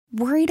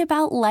Worried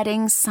about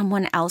letting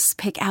someone else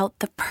pick out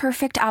the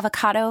perfect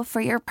avocado for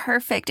your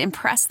perfect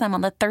impress them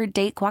on the third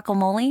date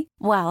guacamole?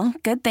 Well,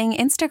 good thing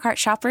Instacart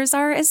shoppers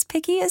are as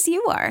picky as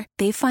you are.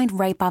 They find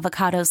ripe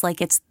avocados like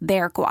it's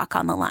their guac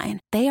on the line.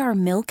 They are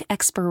milk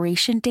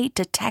expiration date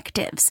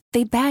detectives.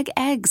 They bag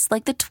eggs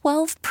like the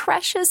 12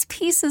 precious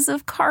pieces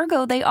of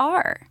cargo they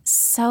are.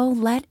 So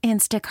let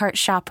Instacart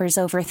shoppers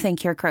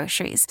overthink your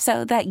groceries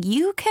so that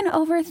you can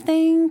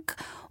overthink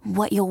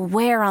what you'll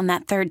wear on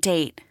that third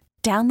date.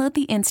 Download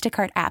the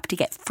Instacart app to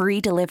get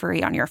free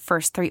delivery on your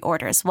first 3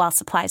 orders while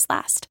supplies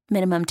last.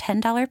 Minimum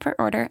 $10 per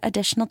order.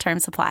 Additional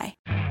terms apply.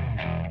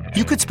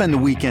 You could spend the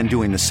weekend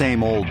doing the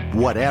same old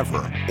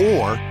whatever,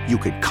 or you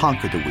could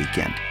conquer the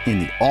weekend in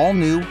the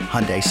all-new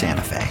Hyundai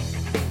Santa Fe.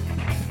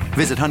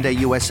 Visit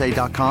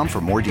HyundaiUSA.com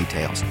for more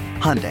details.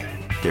 Hyundai,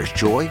 there's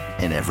joy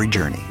in every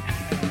journey.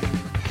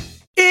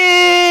 It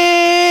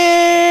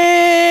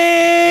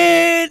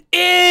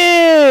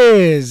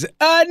is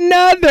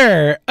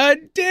another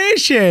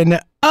edition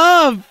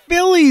of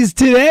Phillies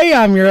Today.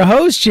 I'm your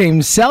host,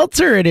 James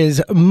Seltzer. It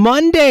is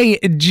Monday,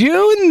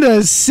 June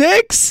the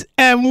 6th,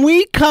 and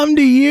we come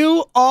to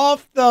you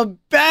off the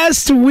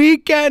best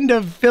weekend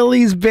of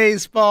Phillies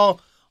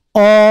baseball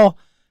all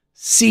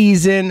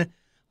season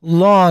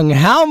long.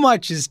 How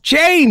much has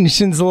changed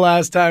since the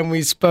last time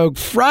we spoke?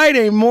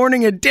 Friday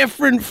morning, a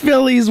different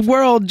Phillies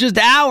world, just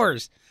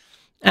hours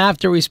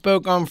after we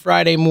spoke on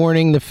Friday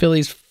morning. The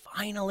Phillies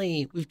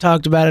finally, we've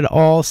talked about it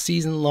all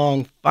season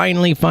long,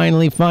 finally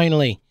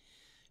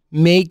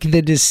make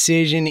the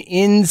decision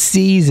in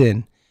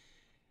season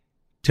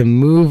to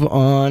move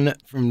on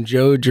from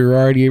Joe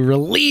Girardi,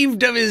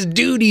 relieved of his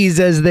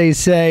duties, as they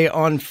say,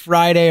 on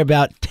Friday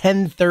about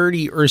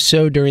 10:30 or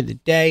so during the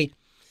day.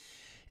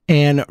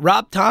 And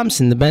Rob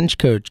Thomson, the bench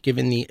coach,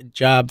 given the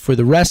job for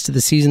the rest of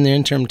the season, the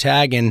interim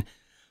tag. And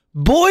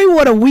boy,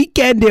 what a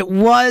weekend it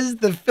was.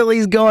 The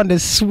Phillies go on to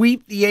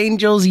sweep the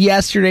Angels.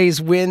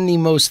 Yesterday's win, the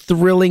most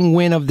thrilling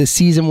win of the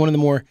season, one of the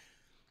more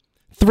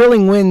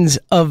thrilling wins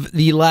of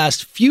the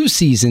last few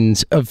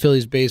seasons of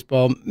Phillies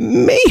baseball.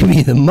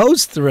 Maybe the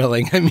most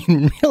thrilling. I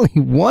mean, really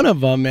one of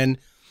them. And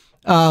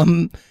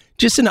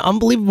just an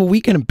unbelievable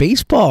weekend of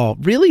baseball.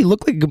 Really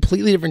looked like a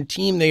completely different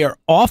team. They are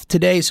off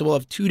today, so we'll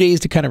have 2 days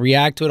to kind of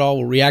react to it all.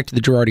 We'll react to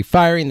the Girardi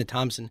firing, the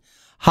Thomson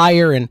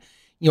hire, and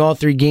all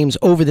 3 games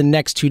over the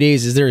next 2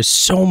 days, as there is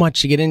so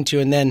much to get into.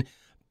 And then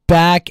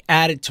back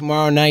at it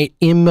tomorrow night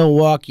in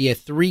Milwaukee, a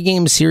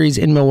 3-game series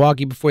in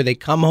Milwaukee before they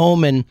come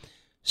home and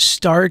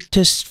start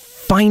to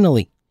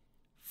finally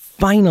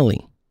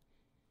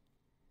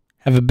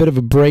have a bit of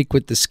a break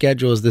with the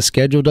schedule, as the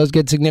schedule does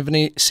get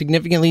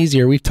significantly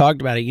easier. We've talked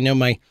about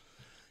it.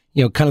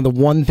 Kind of the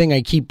one thing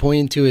I keep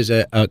pointing to as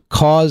a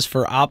cause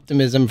for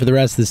optimism for the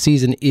rest of the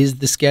season is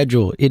the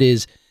schedule. It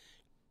is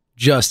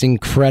just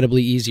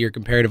incredibly easier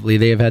comparatively.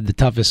 They have had the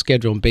toughest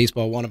schedule in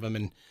baseball, one of them,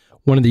 and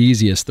one of the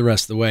easiest the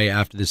rest of the way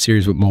after the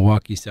series with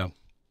Milwaukee. So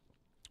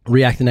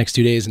react the next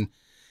 2 days and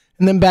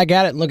then back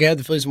at it and look ahead.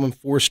 The Phillies won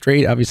 4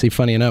 straight. Obviously,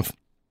 funny enough,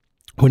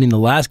 winning the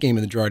last game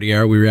of the Girardi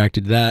era, we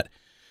reacted to that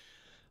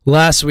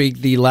last week,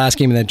 the last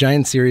game of that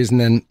Giants series, and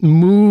then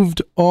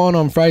moved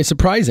on Friday.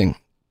 Surprising.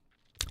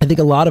 I think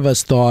a lot of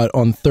us thought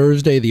on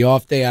Thursday, the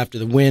off day after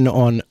the win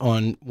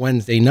on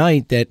Wednesday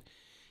night, that,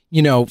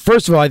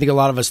 first of all, I think a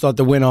lot of us thought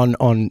the win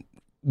on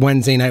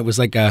Wednesday night was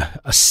like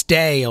a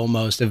stay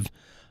almost of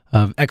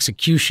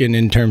execution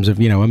in terms of,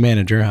 a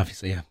manager.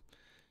 Obviously,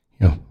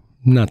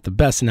 not the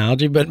best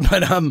analogy, but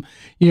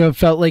it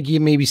felt like he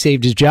maybe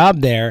saved his job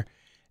there.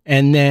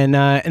 And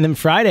then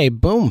Friday,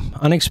 boom,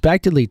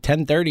 unexpectedly,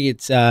 10:30,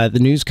 it's the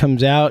news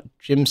comes out.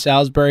 Jim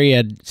Salisbury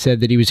had said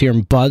that he was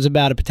hearing buzz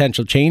about a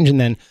potential change,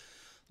 and then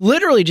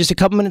literally just a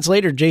couple minutes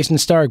later, Jason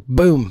Stark,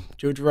 boom,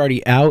 Joe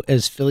Girardi out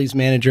as Phillies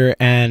manager.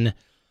 And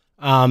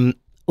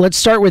let's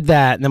start with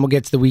that, and then we'll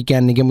get to the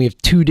weekend. Again, we have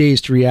 2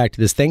 days to react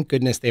to this. Thank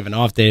goodness they have an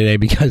off day today,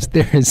 because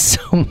there is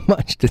so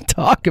much to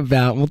talk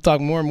about. We'll talk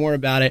more and more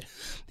about it,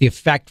 the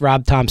effect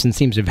Rob Thomson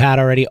seems to have had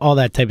already, all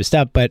that type of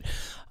stuff. But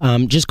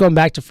just going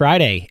back to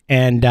Friday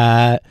and,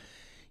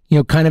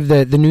 kind of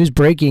the news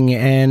breaking,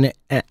 and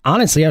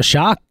honestly, how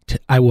shocked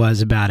I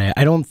was about it.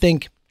 I don't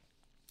think,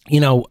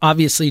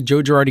 obviously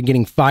Joe Girardi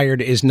getting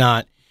fired is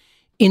not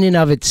in and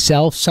of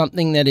itself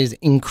something that is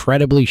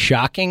incredibly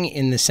shocking,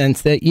 in the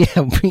sense that,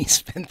 we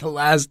spent the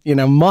last,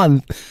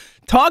 month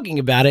talking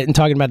about it and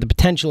talking about the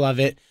potential of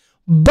it.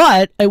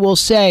 But I will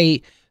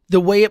say, the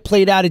way it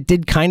played out, it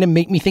did kind of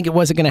make me think it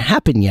wasn't going to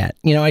happen yet.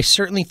 I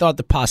certainly thought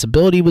the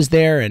possibility was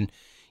there, and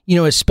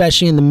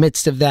especially in the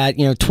midst of that,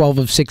 12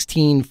 of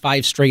 16,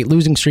 5 straight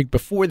losing streak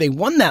before they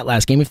won that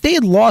last game. If they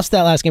had lost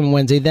that last game on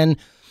Wednesday, then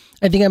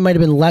I think I might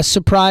have been less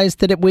surprised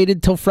that it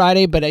waited till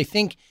Friday. But I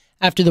think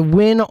after the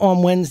win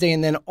on Wednesday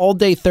and then all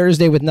day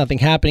Thursday with nothing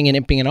happening and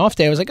it being an off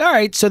day, I was like, all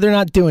right, so they're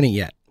not doing it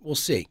yet. We'll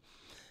see.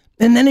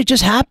 And then it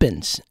just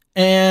happens.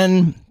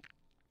 And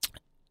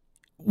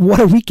what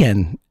a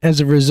weekend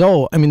as a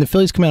result. I mean, the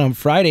Phillies come out on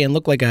Friday and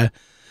look like a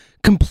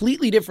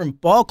completely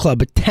different ball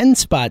club, a 10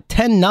 spot,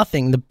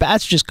 10-0. The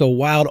bats just go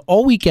wild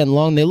all weekend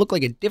long. They look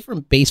like a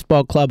different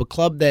baseball club, a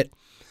club that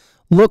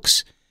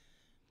looks,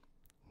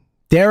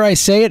 dare I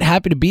say it,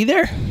 happy to be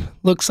there.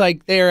 Looks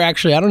like they're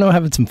actually, I don't know,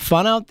 having some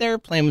fun out there,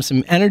 playing with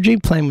some energy,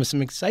 playing with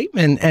some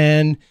excitement.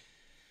 And,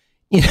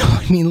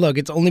 I mean, look,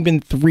 it's only been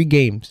 3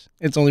 games.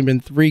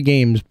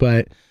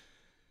 But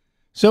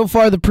so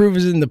far the proof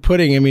is in the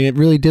pudding. I mean, it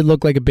really did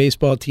look like a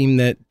baseball team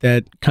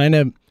that kind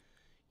of,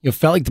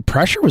 felt like the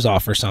pressure was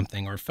off or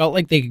something, or felt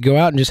like they could go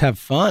out and just have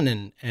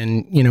fun.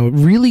 And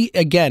really,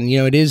 again,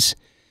 it is,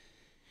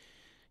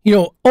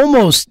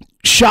 almost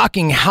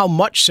shocking how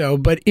much so,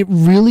 but it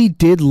really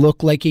did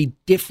look like a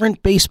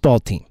different baseball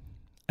team,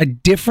 a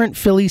different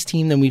Phillies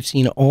team than we've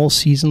seen all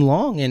season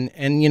long.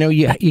 And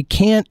you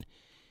can't,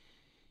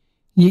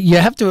 you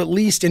have to at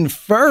least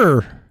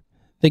infer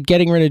that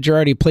getting rid of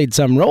Girardi played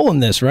some role in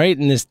this, right?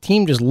 And this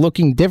team just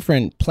looking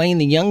different, playing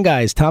the young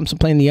guys. Thompson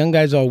playing the young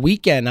guys all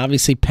weekend,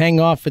 obviously paying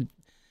off a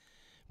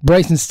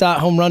Bryson Stott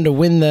home run to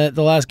win the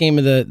last game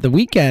of the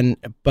weekend.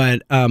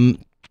 But, on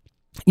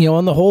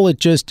the whole,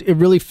 it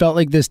really felt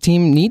like this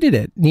team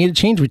needed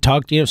change. We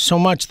talked, so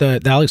much,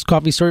 the Alex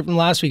Coffey story from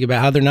last week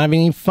about how they're not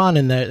having any fun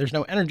and there's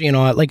no energy and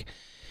all that. Like,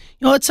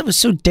 that stuff was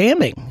so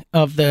damning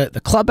of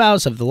the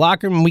clubhouse, of the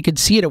locker room. We could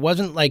see it. It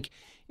wasn't like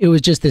it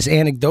was just this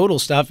anecdotal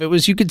stuff. It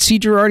was, you could see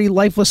Girardi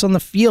lifeless on the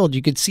field.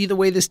 You could see the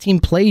way this team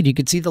played. You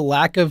could see the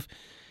lack of,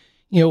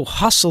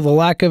 hustle, the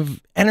lack of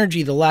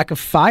energy, the lack of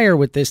fire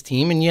with this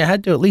team. And you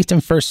had to at least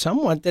infer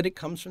somewhat that it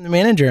comes from the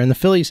manager. And the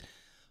Phillies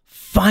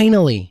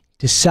finally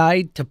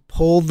decide to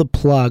pull the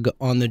plug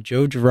on the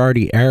Joe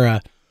Girardi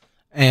era.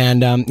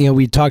 And,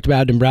 we talked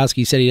about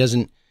Dombrowski said he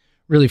doesn't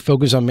really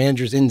focus on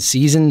managers in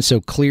season. So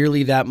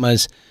clearly that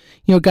must,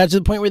 got to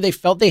the point where they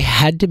felt they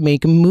had to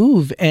make a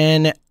move.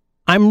 And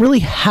I'm really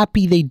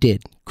happy they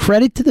did.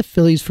 Credit to the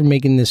Phillies for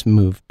making this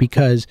move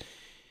because,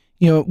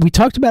 we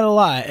talked about it a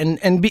lot. And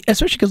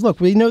especially because, look,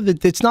 we know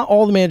that it's not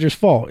all the manager's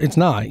fault. It's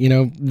not.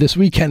 This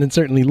weekend it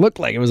certainly looked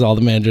like it was all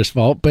the manager's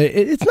fault, but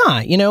it's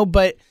not,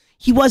 but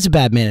he was a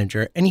bad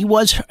manager and he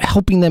was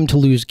helping them to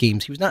lose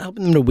games. He was not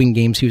helping them to win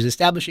games. He was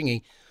establishing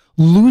a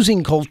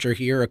losing culture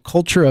here, a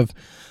culture of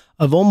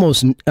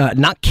almost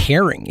not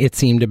caring, it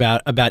seemed,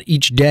 about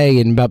each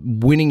day and about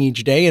winning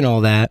each day and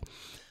all that.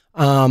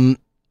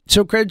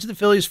 So credit to the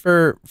Phillies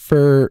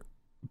for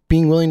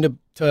being willing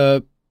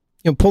to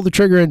pull the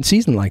trigger in a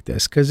season like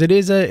this, because it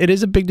is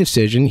a big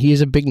decision. He is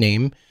a big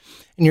name,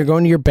 and you're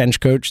going to your bench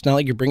coach. It's not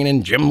like you're bringing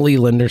in Jim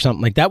Leland or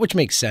something like that, which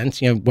makes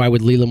sense. Why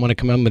would Leland want to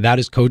come in without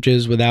his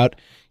coaches, without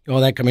all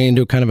that coming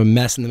into a kind of a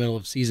mess in the middle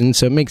of the season?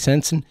 So it makes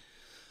sense. And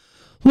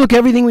look,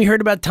 everything we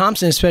heard about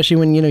Thompson, especially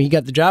when he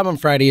got the job on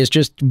Friday, is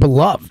just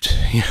beloved.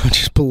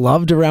 Just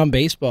beloved around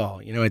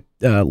baseball.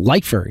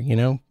 Lifer.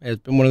 Has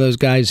been one of those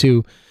guys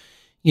who,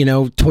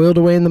 toiled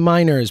away in the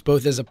minors,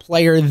 both as a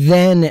player,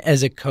 then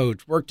as a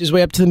coach, worked his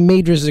way up to the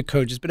majors as a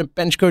coach, has been a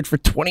bench coach for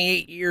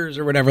 28 years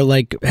or whatever,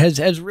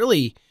 has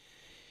really,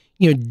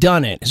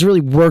 done it, has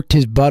really worked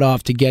his butt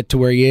off to get to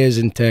where he is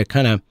and to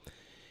kind of,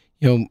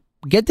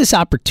 get this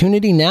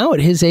opportunity now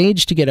at his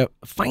age to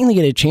finally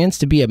get a chance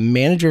to be a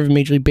manager of a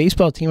Major League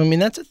Baseball team. I mean,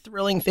 that's a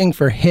thrilling thing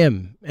for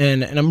him.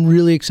 And I'm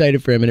really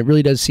excited for him. And it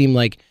really does seem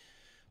like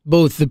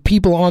both the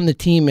people on the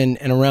team and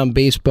around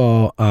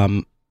baseball,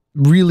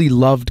 really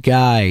loved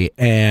guy,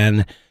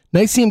 and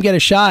nice to see him get a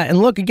shot. And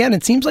look, again,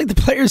 it seems like the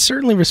players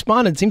certainly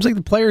responded. It seems like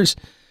the players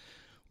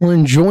were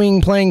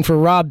enjoying playing for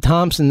Rob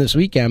Thompson this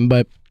weekend.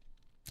 But,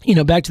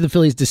 back to the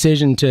Phillies'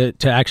 decision to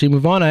actually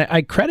move on,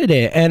 I credit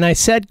it. And I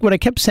said, what I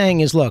kept saying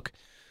is, look,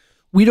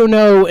 we don't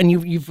know, and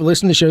you've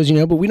listened to shows,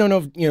 but we don't know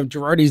if,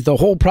 Girardi's the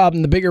whole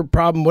problem, the bigger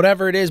problem,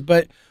 whatever it is,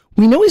 but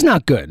we know he's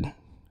not good.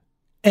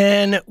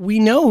 And we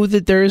know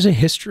that there is a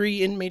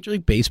history in Major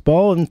League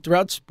Baseball and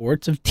throughout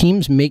sports of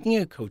teams making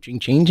a coaching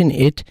change and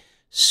it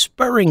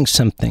spurring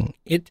something,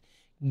 it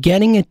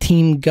getting a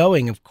team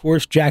going. Of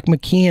course, Jack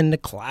McKeon,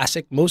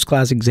 the most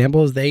classic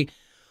example, is they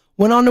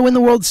went on to win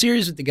the World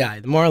Series with the guy,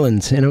 the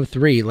Marlins, in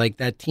 2003. Like,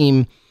 that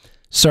team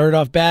started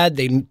off bad.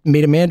 They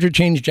made a manager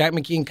change. Jack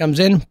McKeon comes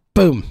in,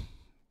 boom,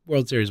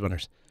 World Series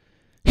winners.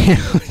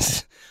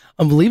 It's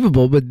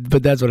unbelievable,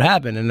 but that's what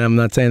happened. And I'm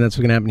not saying that's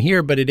what's going to happen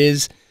here, but it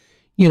is,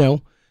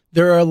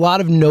 there are a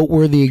lot of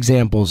noteworthy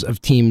examples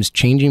of teams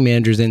changing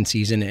managers in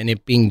season and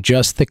it being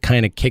just the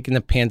kind of kick in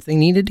the pants they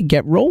needed to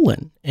get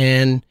rolling.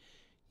 And,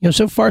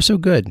 so far so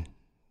good.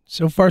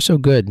 So far so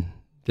good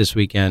this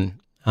weekend.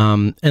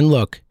 And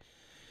look,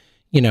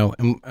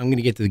 I'm going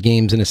to get to the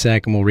games in a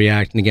sec and we'll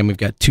react. And again, we've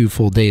got 2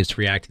 full days to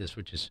react to this,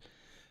 which is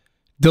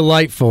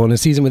delightful. In a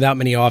season without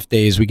many off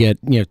days, we get,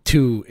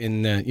 2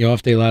 in the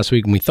off day last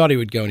week, and we thought he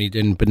would go and he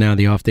didn't, but now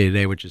the off day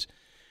today, which is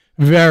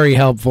very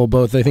helpful,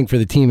 both I think for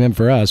the team and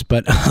for us.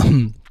 But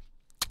so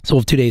we'll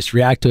have 2 days to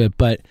react to it.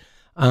 But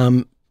I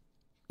want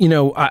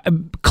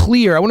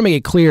to make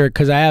it clear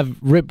because I have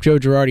ripped Joe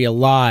Girardi a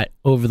lot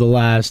over the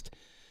last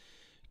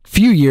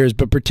few years,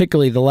 but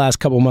particularly the last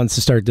couple months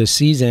to start this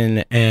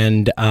season.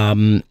 And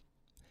and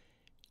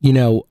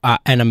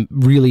I'm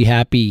really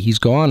happy he's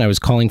gone. I was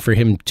calling for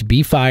him to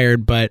be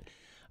fired, but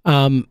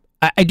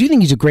I do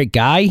think he's a great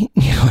guy.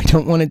 I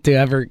don't want it to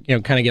ever,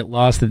 kind of get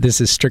lost that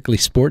this is strictly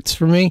sports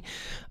for me.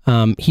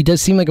 He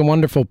does seem like a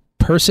wonderful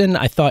person.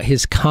 I thought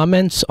his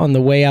comments on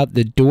the way out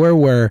the door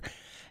were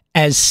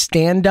as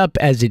stand-up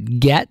as it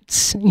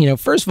gets.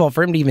 First of all,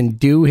 for him to even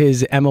do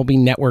his MLB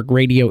Network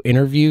radio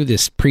interview,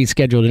 this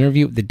pre-scheduled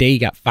interview, the day he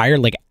got fired,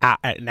 like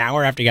an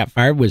hour after he got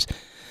fired, was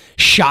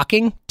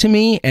shocking to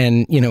me,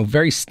 and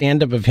very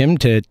stand-up of him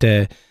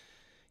to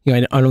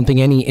I don't think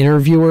any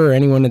interviewer or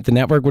anyone at the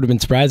network would have been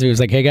surprised if he was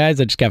like, "Hey guys,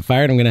 I just got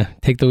fired, I'm gonna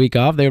take the week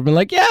off." They would have been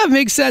like, "Yeah, it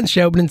makes sense,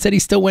 Joe," but instead he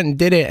still went and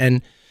did it,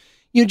 and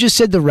just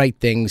said the right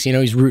things.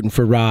 He's rooting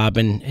for Rob,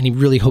 and he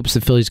really hopes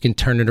the Phillies can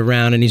turn it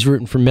around, and he's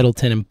rooting for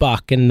Middleton and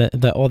Buck and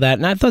the all that.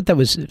 And I thought that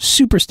was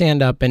super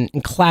stand-up and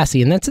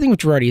classy. And that's the thing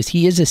with Girardi, is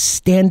he is a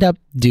stand-up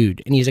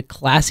dude, and he's a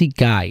classy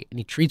guy, and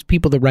he treats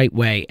people the right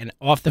way. And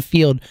off the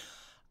field,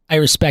 I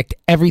respect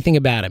everything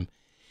about him.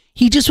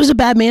 He just was a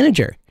bad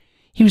manager.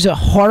 He was a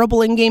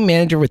horrible in-game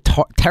manager with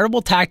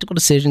terrible tactical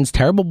decisions,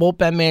 terrible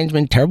bullpen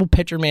management, terrible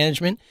pitcher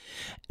management,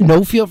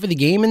 no feel for the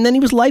game, and then he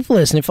was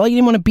lifeless, and it felt like he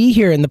didn't want to be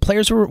here, and the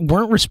players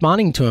weren't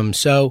responding to him.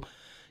 So,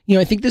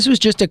 I think this was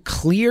just a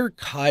clear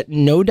cut,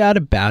 no doubt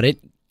about it,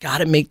 got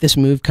to make this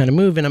move kind of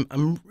move, and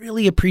I'm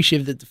really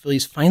appreciative that the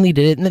Phillies finally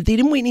did it, and that they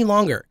didn't wait any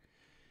longer.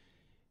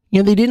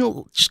 They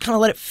didn't just kind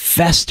of let it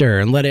fester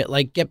and let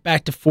it get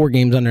back to 4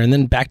 games under, and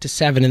then back to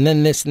 7, and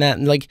then this and that,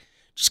 and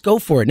just go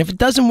for it. And if it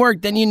doesn't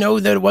work, then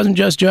that it wasn't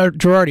just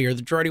Girardi, or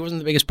the Girardi wasn't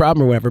the biggest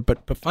problem or whatever.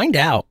 But find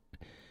out.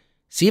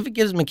 See if it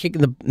gives him a kick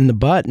in the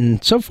butt.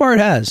 And so far it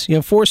has.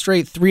 4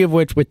 straight, 3 of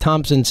which with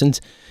Thompson, since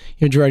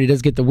Girardi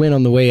does get the win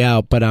on the way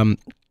out. But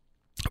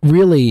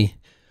really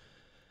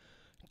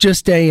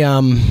just a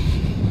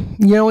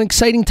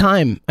exciting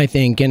time, I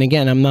think. And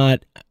again, I'm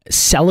not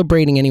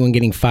celebrating anyone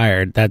getting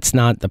fired. That's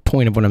not the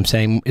point of what I'm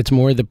saying. It's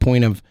more the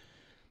point of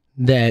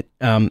that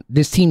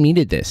this team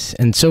needed this,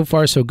 and so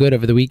far so good.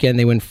 Over the weekend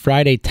they win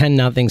Friday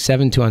 10-0,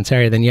 7-2 on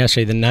Saturday, then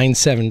yesterday the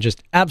 9-7,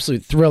 just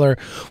absolute thriller.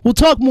 We'll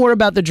talk more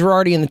about the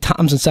Girardi and the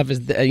Thompson stuff as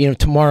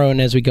tomorrow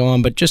and as we go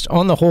on, but just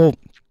on the whole,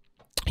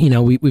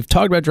 we've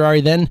talked about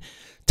Girardi, then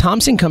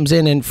Thompson comes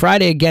in, and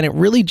Friday again it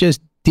really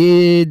just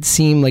did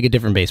seem like a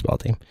different baseball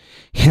team.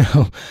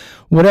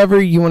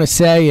 Whatever you want to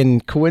say,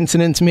 and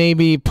coincidence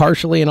maybe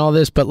partially and all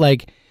this, but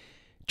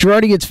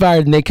Girardi gets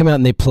fired and they come out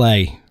and they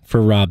play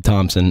for Rob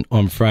Thompson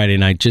on Friday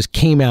night. Just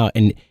came out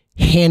and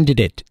handed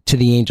it to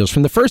the Angels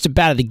from the first at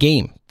bat of the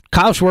game.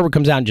 Kyle Schwarber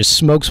comes out and just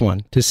smokes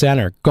one to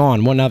center.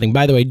 Gone, 1-0.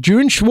 By the way,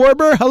 June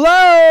Schwarber,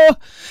 hello!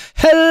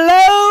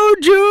 Hello,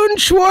 June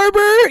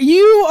Schwarber!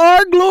 You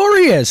are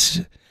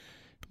glorious!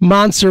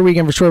 Monster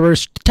weekend for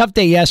Schwarber. Tough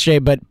day yesterday,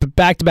 but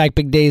back-to-back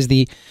big days.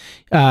 The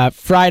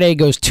Friday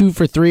goes 2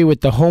 for 3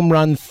 with the home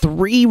run.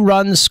 3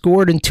 runs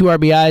scored and 2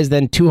 RBIs,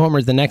 then 2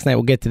 homers the next night.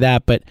 We'll get to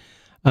that, but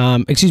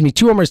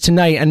 2 homers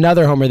tonight,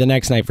 another homer the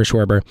next night for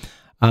Schwarber.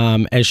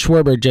 As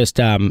Schwarber just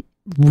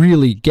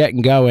really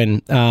getting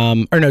going. 2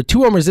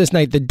 homers this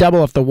night, the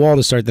double off the wall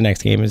to start the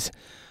next game is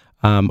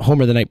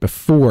homer the night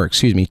before,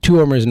 2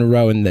 homers in a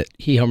row, and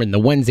he homered in the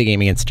Wednesday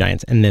game against the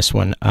Giants, and this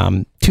one,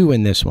 2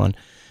 in this one.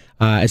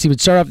 As he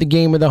would start off the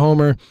game with a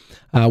homer,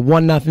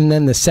 1-0,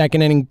 then the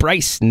second inning,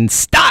 Bryson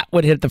Stott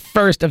would hit the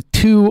first of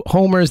 2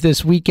 homers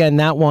this weekend.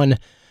 That one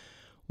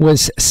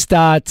was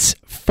Stott's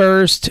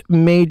first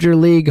major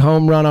league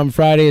home run on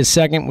Friday. His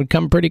second would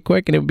come pretty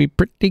quick, and it would be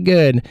pretty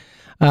good.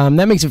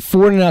 That makes it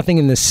 4-0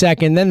 in the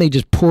second. Then they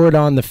just poured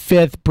on the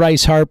 5th.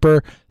 Bryce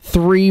Harper,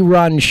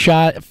 3-run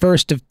shot.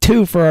 First of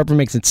 2 for Harper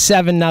makes it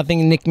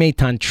 7-0. Nick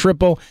Maton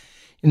triple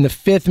in the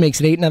 5th makes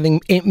it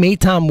 8-0.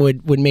 Maton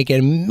would make an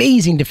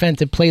amazing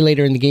defensive play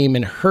later in the game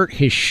and hurt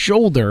his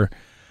shoulder.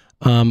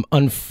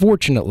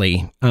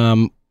 Unfortunately,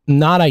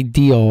 not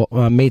ideal.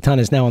 Maton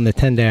is now on the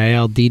 10-day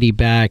IL. Didi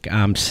back,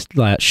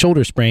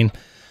 shoulder sprain.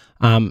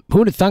 Who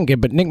would have thunk it?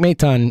 But Nick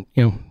Maton,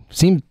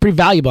 seemed pretty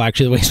valuable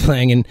actually the way he's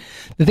playing. And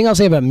the thing I'll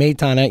say about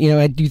Maton,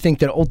 I do think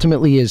that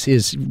ultimately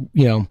his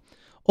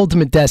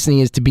ultimate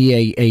destiny is to be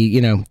a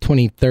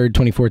 23rd,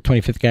 24th,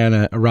 25th guy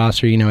on a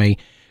roster. A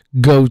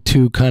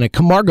go-to kind of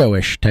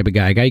Camargo-ish type of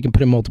guy. A guy you can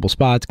put in multiple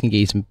spots, can get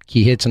you some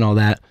key hits and all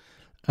that.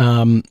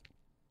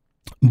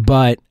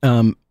 But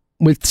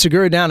with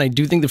Segura down, I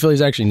do think the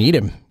Phillies actually need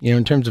him.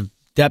 In terms of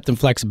depth and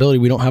flexibility,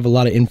 we don't have a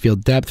lot of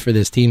infield depth for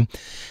this team.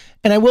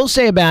 And I will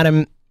say about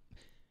him,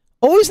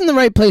 always in the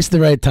right place at the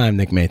right time,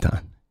 Nick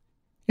Maton.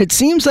 It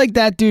seems like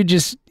that dude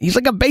he's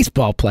like a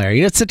baseball player.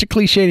 It's such a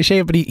cliche to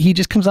say, but he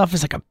just comes off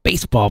as like a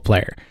baseball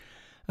player.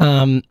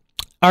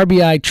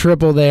 RBI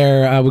triple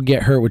there would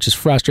get hurt, which is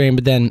frustrating.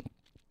 But then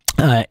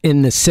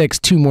in the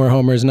 6th, 2 more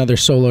homers, another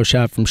solo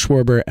shot from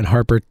Schwarber and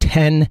Harper,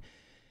 10-0.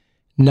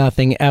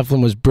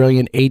 Eflin was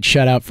brilliant. 8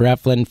 shutout for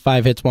Eflin,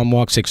 5 hits, 1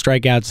 walk, 6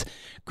 strikeouts.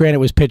 Granted,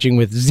 was pitching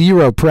with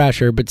 0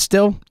 pressure, but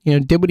still,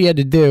 did what he had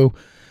to do.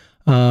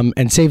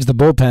 And saves the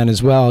bullpen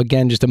as well.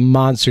 Again, just a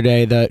monster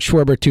day. The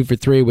Schwarber 2 for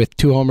 3 with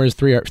 2 homers,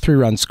 3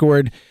 runs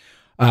scored.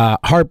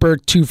 Harper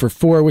 2 for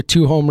 4 with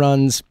 2 home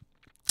runs.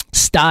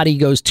 Stotty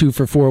goes 2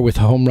 for 4 with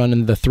a home run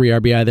and the 3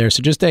 RBI there.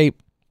 So just a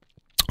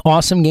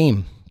awesome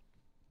game.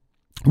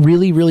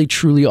 Really, really,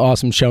 truly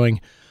awesome showing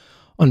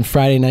on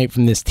Friday night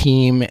from this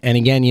team. And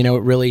again, it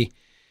really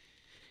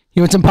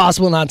it's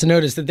impossible not to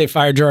notice that they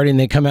fire Girardi and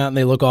they come out and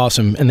they look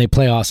awesome and they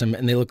play awesome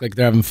and they look like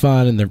they're having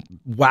fun and they're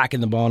whacking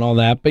the ball and all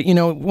that. But,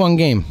 one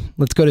game.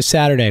 Let's go to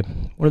Saturday.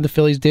 What do the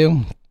Phillies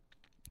do?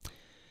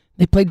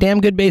 They play damn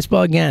good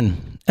baseball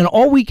again. And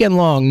all weekend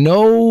long,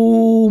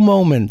 no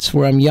moments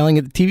where I'm yelling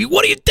at the TV,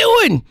 what are you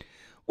doing?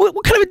 What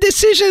kind of a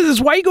decision is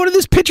this? Why are you going to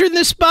this pitcher in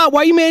this spot?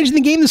 Why are you managing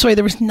the game this way?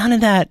 There was none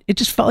of that. It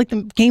just felt like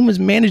the game was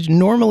managed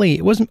normally.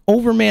 It wasn't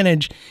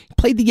overmanaged. He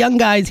played the young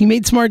guys. He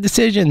made smart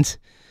decisions.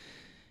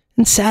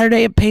 And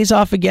Saturday, it pays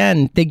off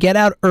again. They get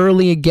out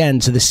early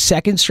again. So the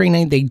second straight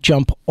night, they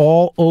jump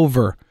all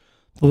over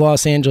the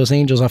Los Angeles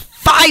Angels. A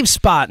 5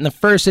 spot in the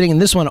first inning.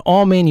 And this one,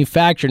 all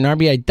manufactured. An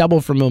RBI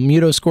double from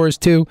Realmuto scores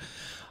 2.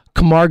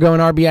 Camargo, an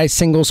RBI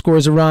single,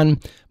 scores a run.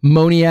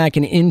 Moniak,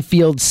 an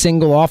infield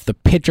single off the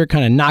pitcher,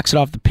 kind of knocks it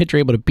off the pitcher,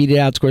 able to beat it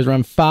out, scores a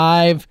run.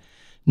 5-0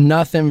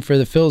 for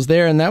the Phils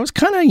there. And that was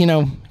kind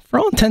of, for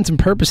all intents and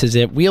purposes,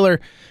 it. Wheeler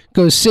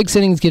goes 6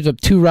 innings, gives up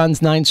 2 runs,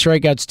 9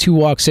 strikeouts, 2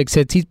 walks, 6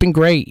 hits. He's been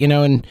great,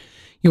 and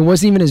it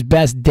wasn't even his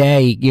best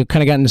day.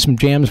 Kind of got into some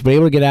jams, but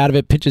able to get out of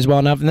it, pitches well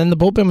enough. And then the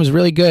bullpen was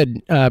really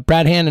good.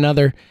 Brad Hand,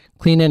 another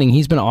clean inning.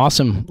 He's been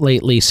awesome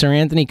lately. Sir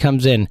Anthony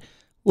comes in.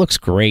 Looks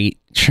great.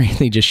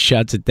 Tranley just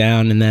shuts it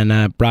down, and then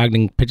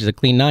Brogdon pitches a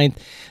clean 9th.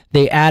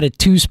 They add a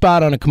 2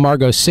 spot on a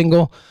Camargo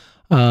single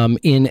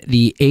in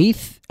the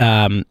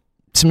 8th.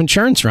 Some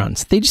insurance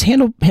runs. They just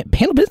handle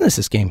business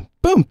this game.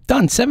 Boom,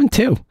 done,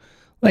 7-2.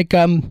 Like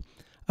a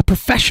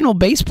professional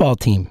baseball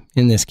team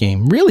in this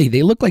game. Really,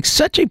 they look like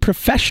such a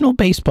professional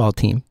baseball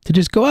team to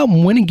just go out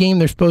and win a game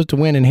they're supposed to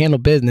win and handle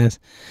business.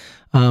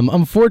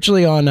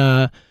 Unfortunately,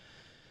 on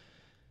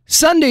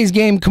Sunday's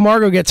game,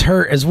 Camargo gets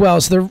hurt as well,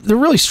 so they're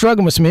really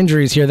struggling with some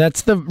injuries here.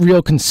 That's the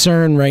real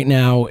concern right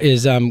now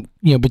is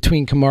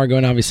between Camargo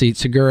and obviously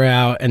Segura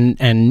out and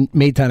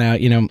Maton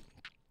out.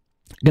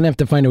 Gonna have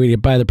to find a way to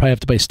get by. They'll probably have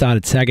to play Stott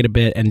at second a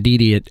bit and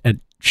Didi at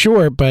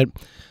short, but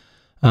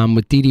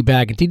with Didi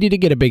back, and Didi did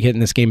get a big hit in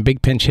this game,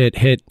 big pinch hit.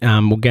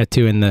 We'll get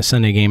to in the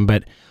Sunday game,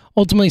 but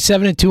ultimately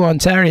 7-2 on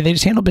Saturday. They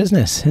just handle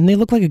business and they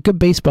look like a good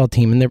baseball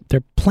team and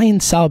they're playing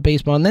solid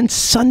baseball. And then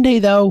Sunday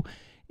though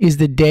is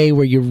the day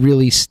where you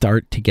really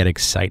start to get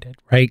excited,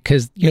 right?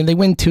 Because, they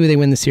win 2, they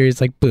win the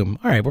series, like, boom.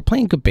 All right, we're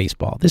playing good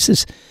baseball. This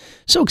is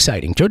so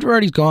exciting. Joe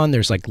Girardi's gone.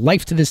 There's,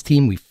 life to this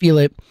team. We feel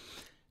it.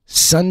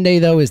 Sunday,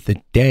 though, is the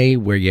day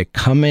where you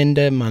come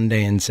into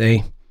Monday and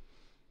say,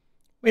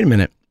 wait a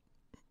minute.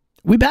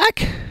 We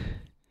back?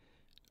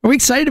 Are we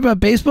excited about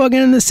baseball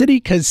again in the city?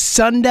 Because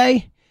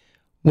Sunday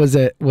was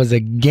a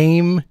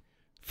game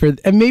for,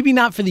 and maybe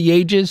not for the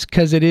ages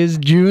because it is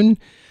June,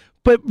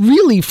 but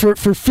really, for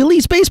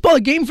Phillies baseball,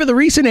 a game for the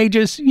recent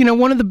ages.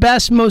 One of the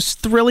best, most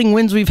thrilling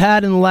wins we've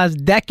had in the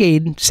last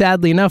decade,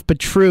 sadly enough, but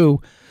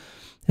true,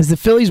 as the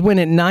Phillies win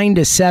at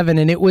 9-7,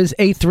 and it was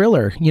a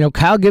thriller.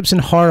 Kyle Gibson,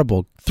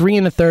 horrible. 3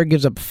 1/3,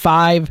 gives up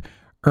 5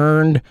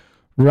 earned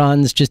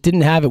runs, just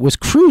didn't have it. Was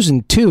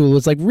cruising, too. It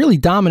was, really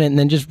dominant, and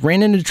then just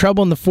ran into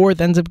trouble in the 4th,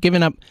 ends up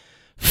giving up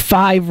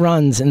 5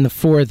 runs in the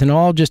 4th, and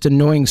all just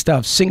annoying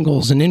stuff.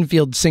 Singles and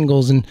infield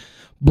singles and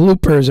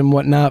bloopers and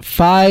whatnot.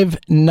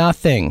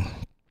 5-0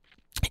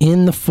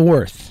 in the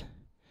 4th.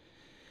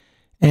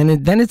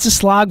 And then it's a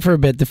slog for a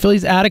bit. The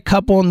Phillies add a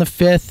couple in the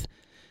 5th.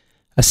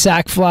 A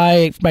sac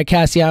fly by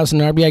Castellanos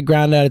and an RBI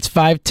ground out. It's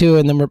 5-2,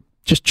 and then we're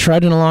just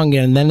trudging along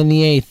again. And then in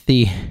the 8th,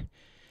 the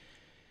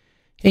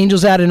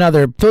Angels add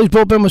another. Phillies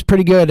bullpen was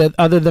pretty good,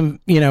 other than,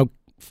 the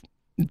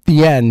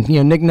end.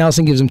 Nick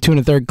Nelson gives them 2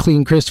 1/3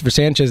 clean. Christopher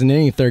Sanchez an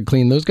inning 3rd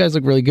clean. Those guys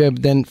look really good.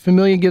 But then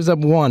Familia gives up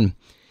 1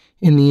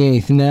 in the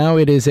 8th. Now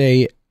it is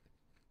a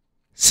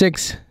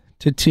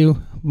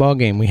 6-2 ball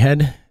game. We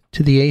head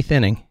to the 8th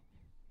inning.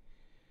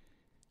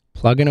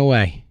 Plugging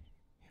away.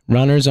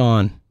 Runners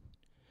on.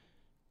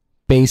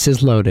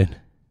 Bases loaded.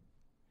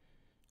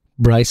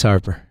 Bryce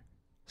Harper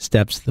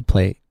steps to the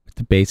plate with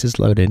the bases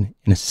loaded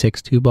in a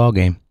 6-2 ball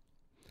game.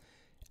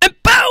 And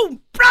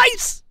boom!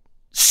 Bryce!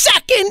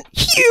 Second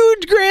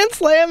huge grand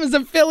slam as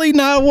a Philly,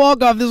 not a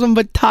walk-off this one,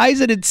 but ties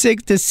it at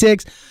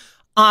 6-6.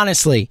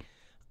 Honestly,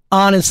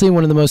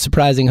 one of the most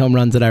surprising home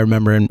runs that I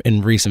remember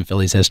in recent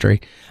Phillies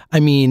history. I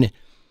mean,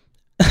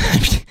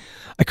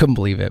 I couldn't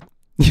believe it.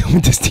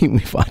 With this team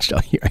we've watched all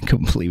year, I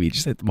couldn't believe he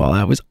just hit the ball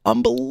out. It was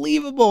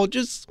unbelievable.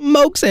 Just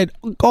smokes it.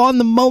 Gone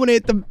the moment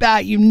at the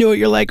bat. You knew it.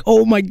 You're like,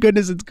 oh my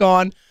goodness, it's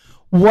gone.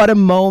 What a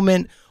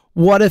moment.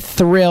 What a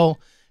thrill.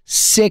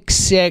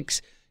 6-6.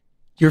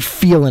 You're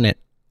feeling it.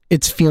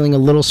 It's feeling a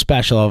little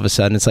special all of a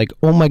sudden. It's like,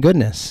 oh my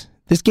goodness.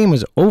 This game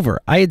was over.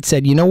 I had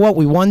said, you know what?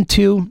 We won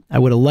 2. I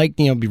would have liked,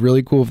 it'd be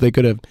really cool if they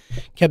could have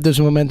kept this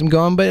momentum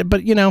going.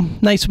 But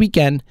nice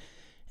weekend.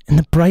 And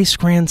the Bryce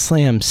Grand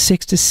Slam,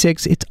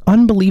 6-6. It's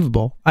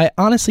unbelievable. I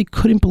honestly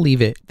couldn't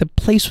believe it. The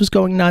place was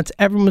going nuts.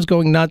 Everyone was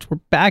going nuts. We're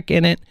back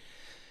in it.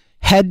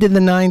 Head to the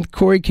 9th.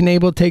 Corey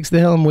Knebel takes the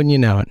hill, and wouldn't you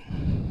know it?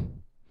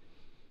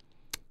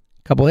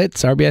 Couple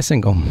hits, RBI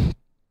single.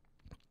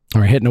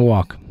 Or hitting a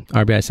walk,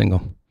 RBI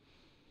single.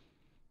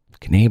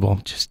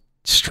 Knebel just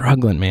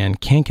struggling, man.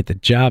 Can't get the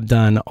job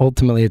done.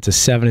 Ultimately, it's a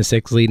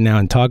 7-6 lead now,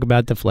 and talk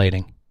about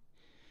deflating.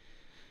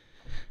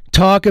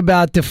 Talk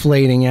about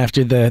deflating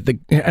after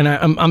and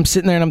I'm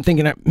sitting there and I'm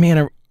thinking,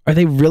 man, are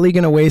they really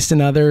going to waste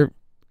another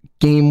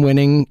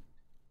game-winning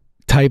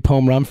type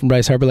home run from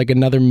Bryce Harper, like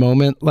another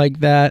moment like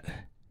that?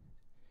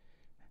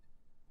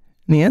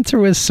 And the answer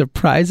was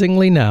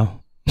surprisingly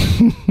no,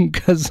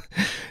 because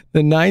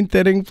the ninth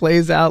inning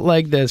plays out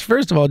like this.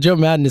 First of all, Joe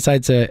Maddon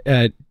decides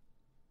to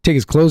take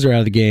his closer out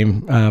of the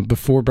game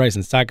before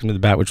Bryson Stott comes to the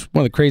bat, which is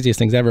one of the craziest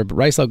things ever. But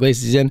Raisel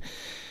Iglesias in.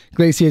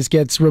 Iglesias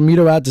gets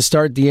Romito out to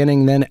start the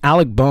inning. Then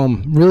Alec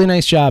Bohm, really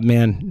nice job,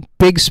 man.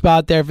 Big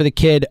spot there for the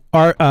kid.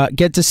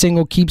 Gets a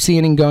single, keeps the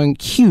inning going.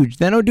 Huge.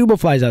 Then Odubel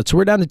flies out. So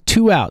we're down to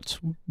 2 outs.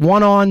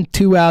 1 on,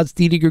 2 outs.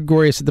 Didi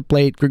Gregorius at the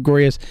plate.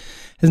 Gregorius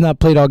has not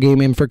played all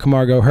game in for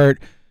Camargo.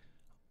 Hurt.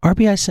 Not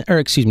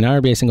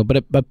RBI single, but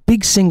a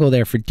big single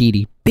there for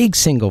Didi. Big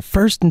single.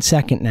 First and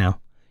second now.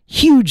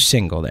 Huge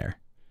single there.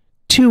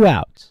 2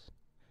 outs.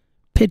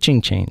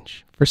 Pitching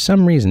change, for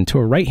some reason, to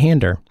a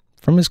right-hander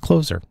from his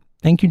closer.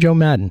 Thank you, Joe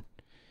Maddon.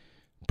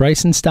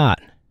 Bryson Stott.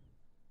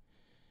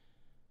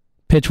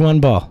 Pitch 1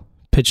 ball.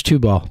 Pitch 2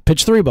 ball.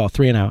 Pitch 3 ball.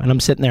 3-0. And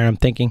I'm sitting there and I'm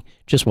thinking,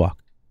 just walk.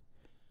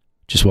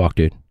 Just walk,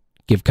 dude.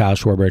 Give Kyle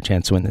Schwarber a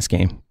chance to win this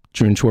game.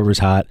 Jordan Schwarber's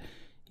hot.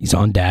 He's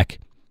on deck.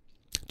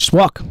 Just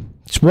walk.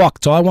 Just walk.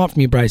 That's all I want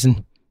from you,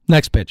 Bryson.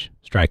 Next pitch.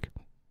 Strike.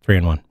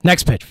 3-1.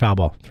 Next pitch. Foul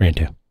ball.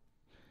 3-2. And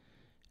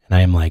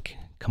I am like,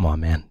 come on,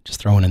 man. Just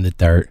throwing in the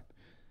dirt.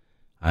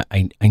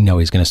 I know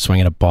he's going to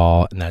swing at a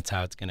ball, and that's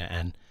how it's going to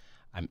end.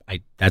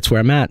 That's where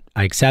I'm at.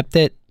 I accept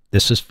it.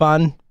 This was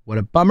fun. What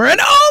a bummer. And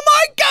oh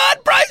my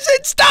God,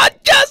 Bryson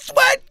Stott just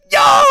went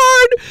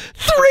yard.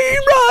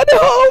 3-run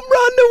home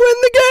run to win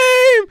the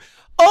game.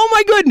 Oh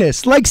my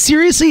goodness. Like,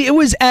 seriously, it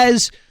was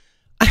as,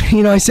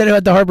 I said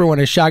about the Harper one,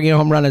 as shocking a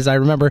home run as I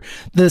remember.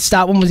 The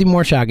Stott one was even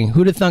more shocking.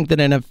 Who'd have thunk that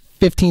in a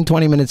 15,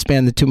 20-minute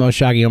span, the 2 most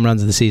shocking home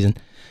runs of the season?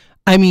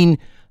 I mean,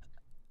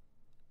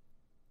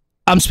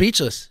 I'm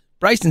speechless.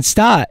 Bryson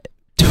Stott,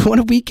 what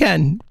a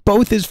weekend.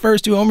 Both his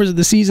first 2 homers of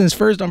the season. His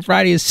first on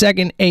Friday, his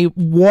second, a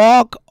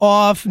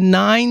walk-off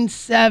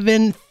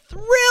 9-7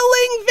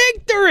 thrilling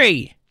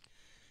victory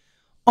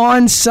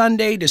on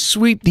Sunday to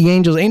sweep the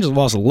Angels. Angels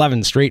lost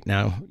 11 straight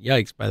now.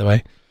 Yikes, by the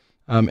way.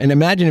 And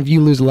imagine if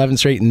you lose 11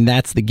 straight and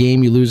that's the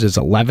game you lose as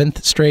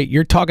 11th straight.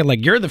 You're talking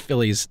like you're the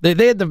Phillies.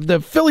 They had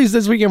the Phillies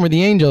this weekend were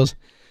the Angels.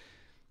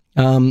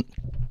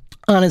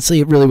 Honestly,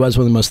 it really was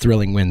one of the most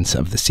thrilling wins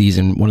of the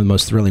season, one of the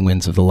most thrilling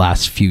wins of the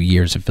last few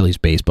years of Phillies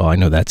baseball. I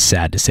know that's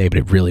sad to say, but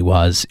it really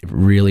was. It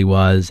really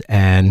was.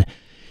 And,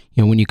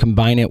 when you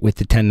combine it with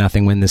the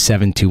 10-0 win, the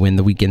 7-2 win,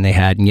 the weekend they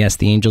had, and yes,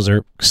 the Angels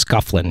are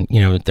scuffling.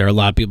 There are a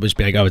lot of people just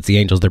be like, oh, it's the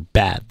Angels. They're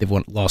bad. They've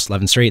lost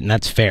 11 straight, and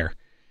that's fair.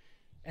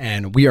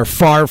 And we are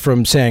far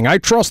from saying, I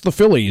trust the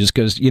Phillies,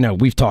 because,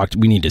 we've talked,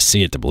 we need to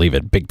see it to believe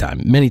it big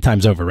time. Many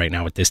times over right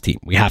now with this team.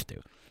 We have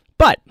to.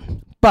 But.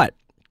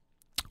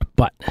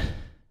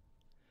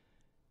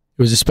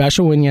 It was a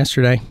special win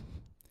yesterday,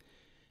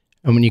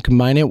 and when you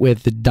combine it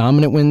with the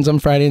dominant wins on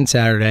Friday and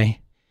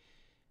Saturday,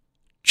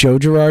 Joe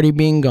Girardi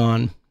being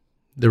gone,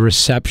 the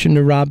reception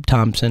to Rob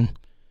Thompson,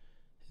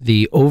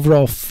 the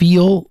overall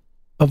feel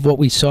of what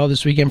we saw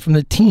this weekend from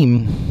the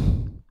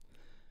team,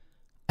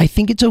 I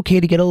think it's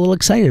okay to get a little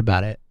excited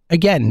about it.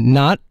 Again,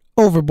 not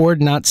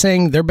overboard, not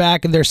saying they're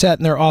back and they're set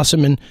and they're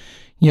awesome and,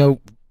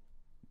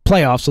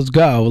 playoffs, let's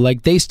go.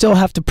 Like, they still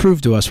have to prove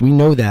to us. We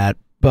know that,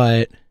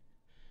 but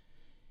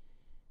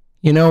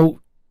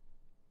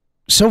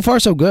so far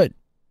so good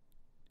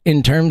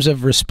in terms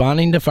of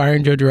responding to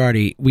firing Joe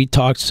Girardi. We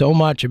talked so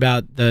much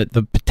about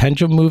the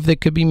potential move that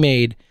could be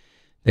made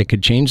that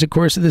could change the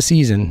course of the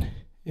season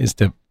is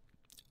to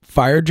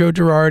fire Joe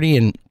Girardi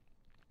and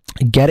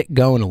get it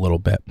going a little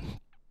bit.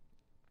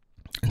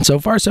 And so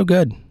far so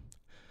good.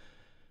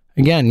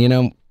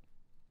 Again,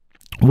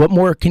 what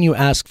more can you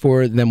ask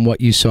for than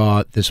what you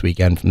saw this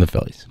weekend from the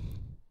Phillies?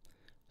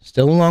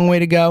 Still a long way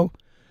to go.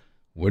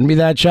 Wouldn't be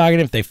that shocking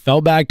if they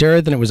fell back to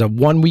earth and it was a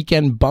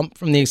 1-weekend bump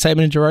from the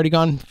excitement of Girardi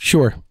gone.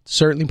 Sure,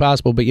 certainly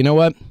possible. But you know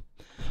what?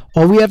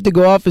 All we have to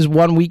go off is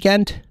 1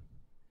 weekend,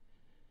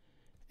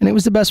 and it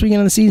was the best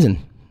weekend of the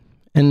season.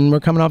 And we're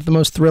coming off the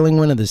most thrilling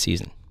win of the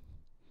season.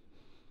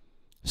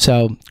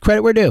 So,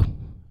 credit where due.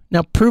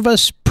 Now, prove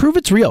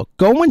it's real.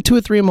 Go win 2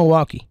 or 3 in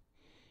Milwaukee.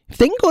 If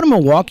they can go to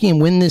Milwaukee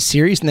and win this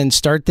series and then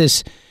start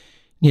this,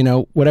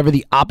 whatever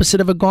the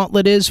opposite of a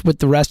gauntlet is with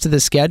the rest of the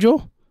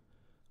schedule,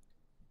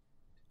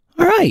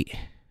 all right,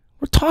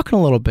 we're talking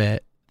a little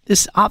bit.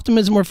 This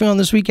optimism we're feeling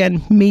this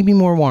weekend may be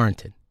more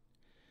warranted.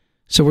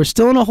 So we're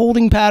still in a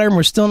holding pattern.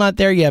 We're still not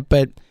there yet,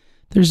 but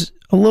there's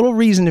a little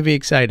reason to be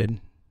excited.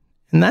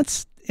 And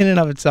that's, in and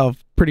of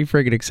itself, pretty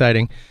friggin'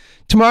 exciting.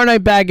 Tomorrow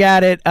night, back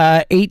at it,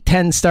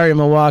 8:10 start in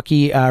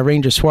Milwaukee.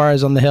 Ranger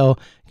Suarez on the hill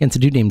against a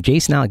dude named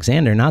Jason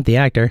Alexander, not the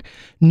actor.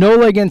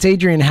 Nola against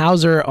Adrian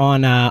Hauser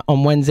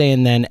on Wednesday,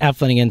 and then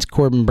Eflin against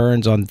Corbin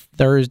Burns on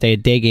Thursday, a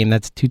day game.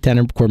 That's a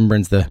 2-10. Corbin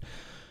Burns, the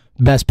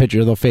best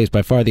pitcher they'll face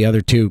by far. The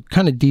other two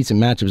kind of decent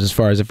matchups as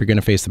far as if you're going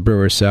to face the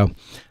Brewers. So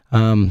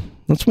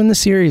let's win the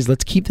series.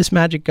 Let's keep this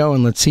magic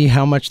going. Let's see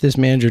how much this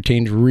manager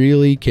change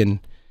really can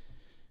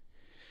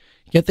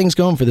get things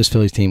going for this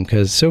Phillies team,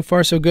 because so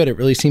far so good. It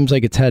really seems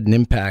like it's had an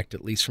impact,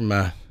 at least from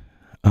a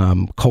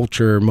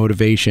culture,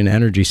 motivation,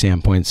 energy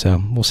standpoint.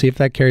 So we'll see if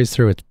that carries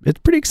through. It's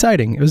pretty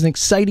exciting. It was an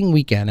exciting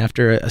weekend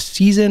after a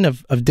season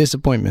of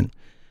disappointment.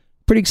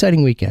 Pretty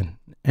exciting weekend.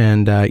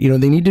 And, they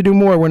need to do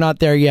more. We're not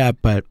there yet,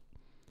 but it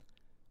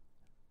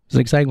was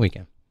an exciting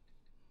weekend.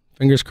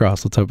 Fingers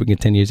crossed. Let's hope it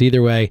continues.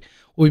 Either way,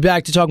 we'll be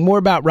back to talk more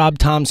about Rob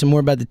Thomson, more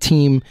about the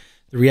team,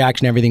 the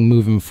reaction, everything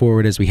moving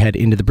forward as we head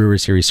into the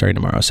Brewers series starting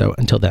tomorrow. So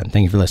until then,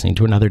 thank you for listening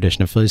to another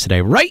edition of Phillies Today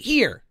right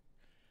here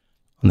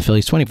on the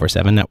Phillies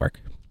 24/7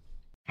 Network.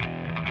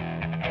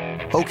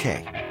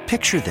 Okay,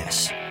 picture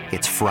this.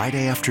 It's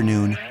Friday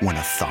afternoon when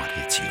a thought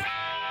hits you.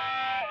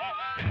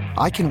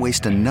 I can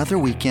waste another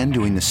weekend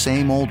doing the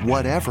same old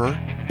whatever,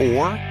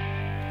 or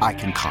I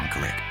can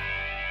conquer it.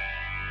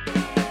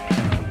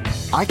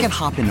 I can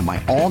hop into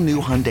my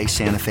all-new Hyundai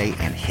Santa Fe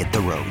and hit the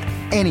road.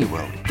 Any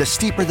road. The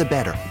steeper, the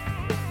better.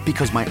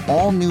 Because my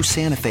all-new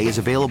Santa Fe is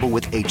available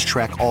with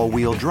H-Track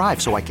all-wheel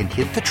drive, so I can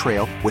hit the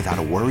trail without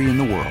a worry in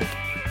the world.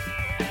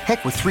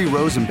 Heck, with 3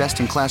 rows and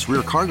best-in-class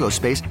rear cargo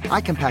space, I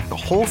can pack the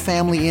whole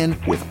family in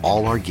with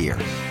all our gear.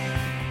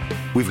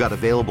 We've got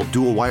available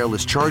dual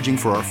wireless charging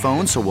for our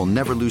phones, so we'll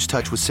never lose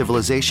touch with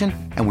civilization,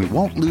 and we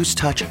won't lose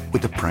touch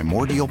with the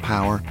primordial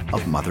power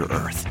of Mother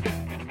Earth.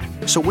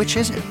 So which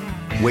is it?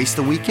 Waste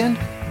the weekend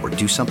or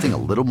do something a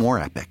little more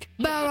epic?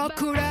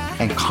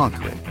 And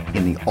conquer it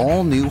in the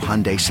all-new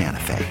Hyundai Santa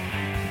Fe.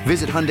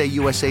 Visit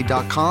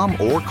HyundaiUSA.com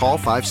or call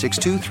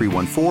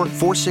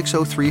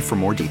 562-314-4603 for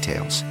more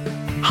details.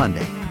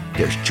 Hyundai,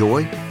 there's joy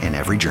in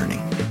every journey.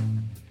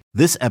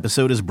 This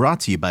episode is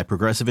brought to you by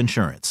Progressive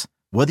Insurance.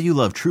 Whether you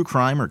love true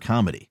crime or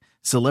comedy,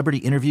 celebrity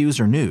interviews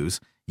or news,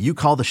 you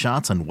call the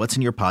shots on what's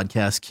in your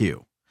podcast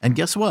queue. And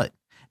guess what?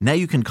 Now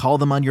you can call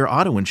them on your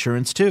auto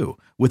insurance too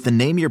with the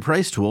Name Your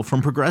Price tool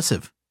from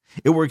Progressive.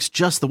 It works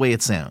just the way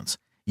it sounds.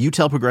 You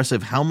tell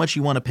Progressive how much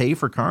you want to pay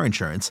for car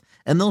insurance,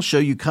 and they'll show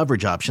you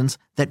coverage options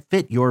that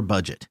fit your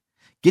budget.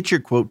 Get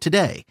your quote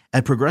today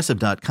at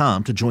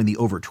Progressive.com to join the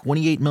over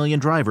 28 million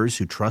drivers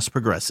who trust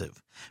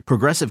Progressive.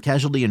 Progressive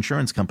Casualty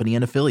Insurance Company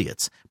and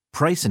Affiliates.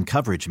 Price and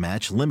coverage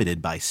match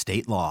limited by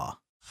state law.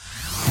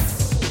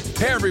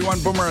 Hey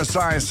everyone, Boomer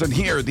Esiason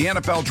here. The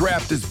NFL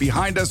draft is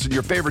behind us and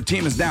your favorite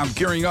team is now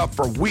gearing up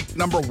for week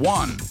number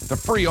 1. The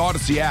free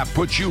Odyssey app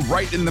puts you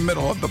right in the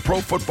middle of the pro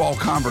football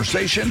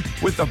conversation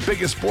with the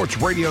biggest sports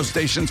radio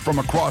stations from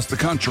across the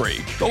country.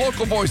 The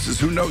local voices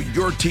who know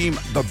your team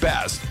the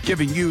best,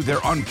 giving you their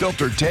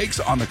unfiltered takes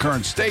on the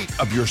current state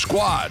of your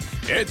squad.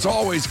 It's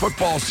always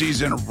football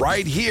season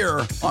right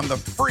here on the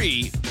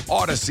free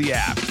Odyssey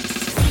app.